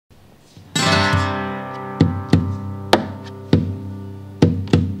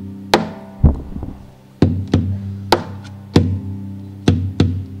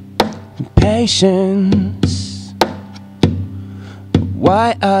patience.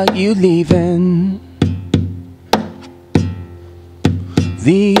 Why are you leaving?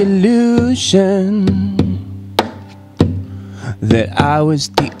 The illusion that I was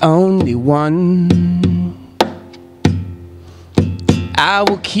the only one. I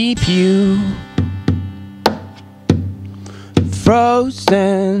will keep you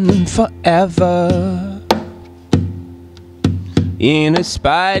frozen forever in a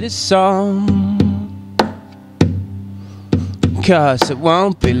spider song, 'cause it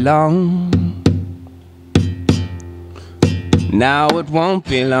won't be long. Now it won't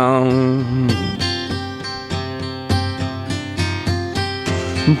be long.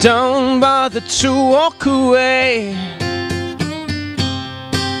 Don't bother to walk away.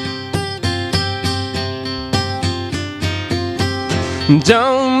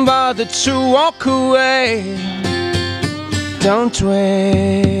 Don't bother to walk away. Don't twist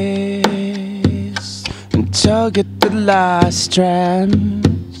and tug at the last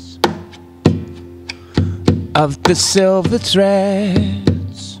strands of the silver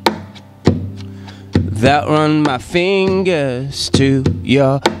threads that run my fingers to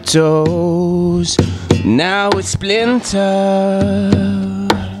your toes. Now a splinter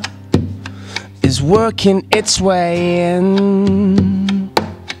is working its way in.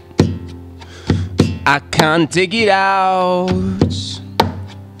 I can't dig it out,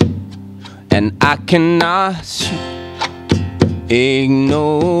 and I cannot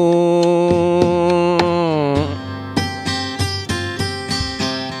ignore.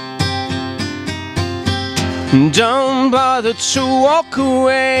 Don't bother to walk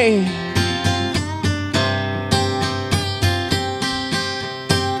away.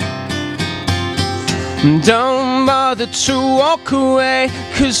 Don't bother to walk away,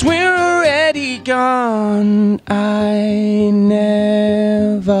 'cause we're already gone. I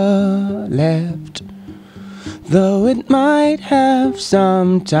never left, though it might have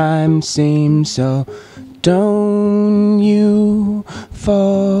sometimes seemed so. Don't you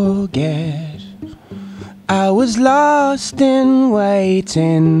forget, I was lost in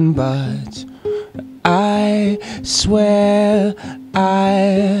waiting, but I swear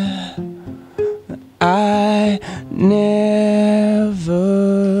I never.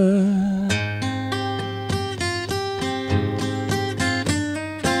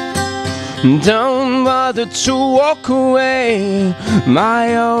 Don't bother to walk away, my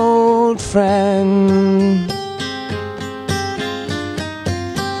old friend.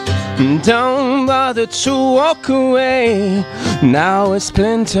 Don't bother to walk away. Now a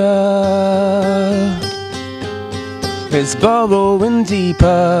splinter is burrowing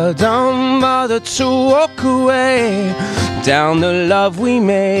deeper. Don't bother to walk away down the love we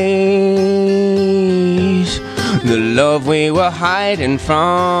made, the love we were hiding from.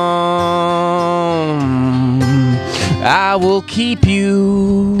 I will keep you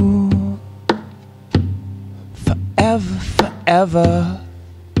forever, forever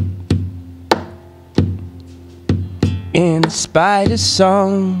in a spider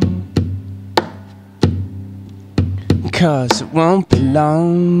song, 'cause it won't be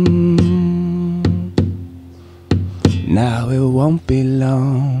long. Now it won't be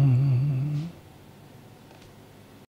long.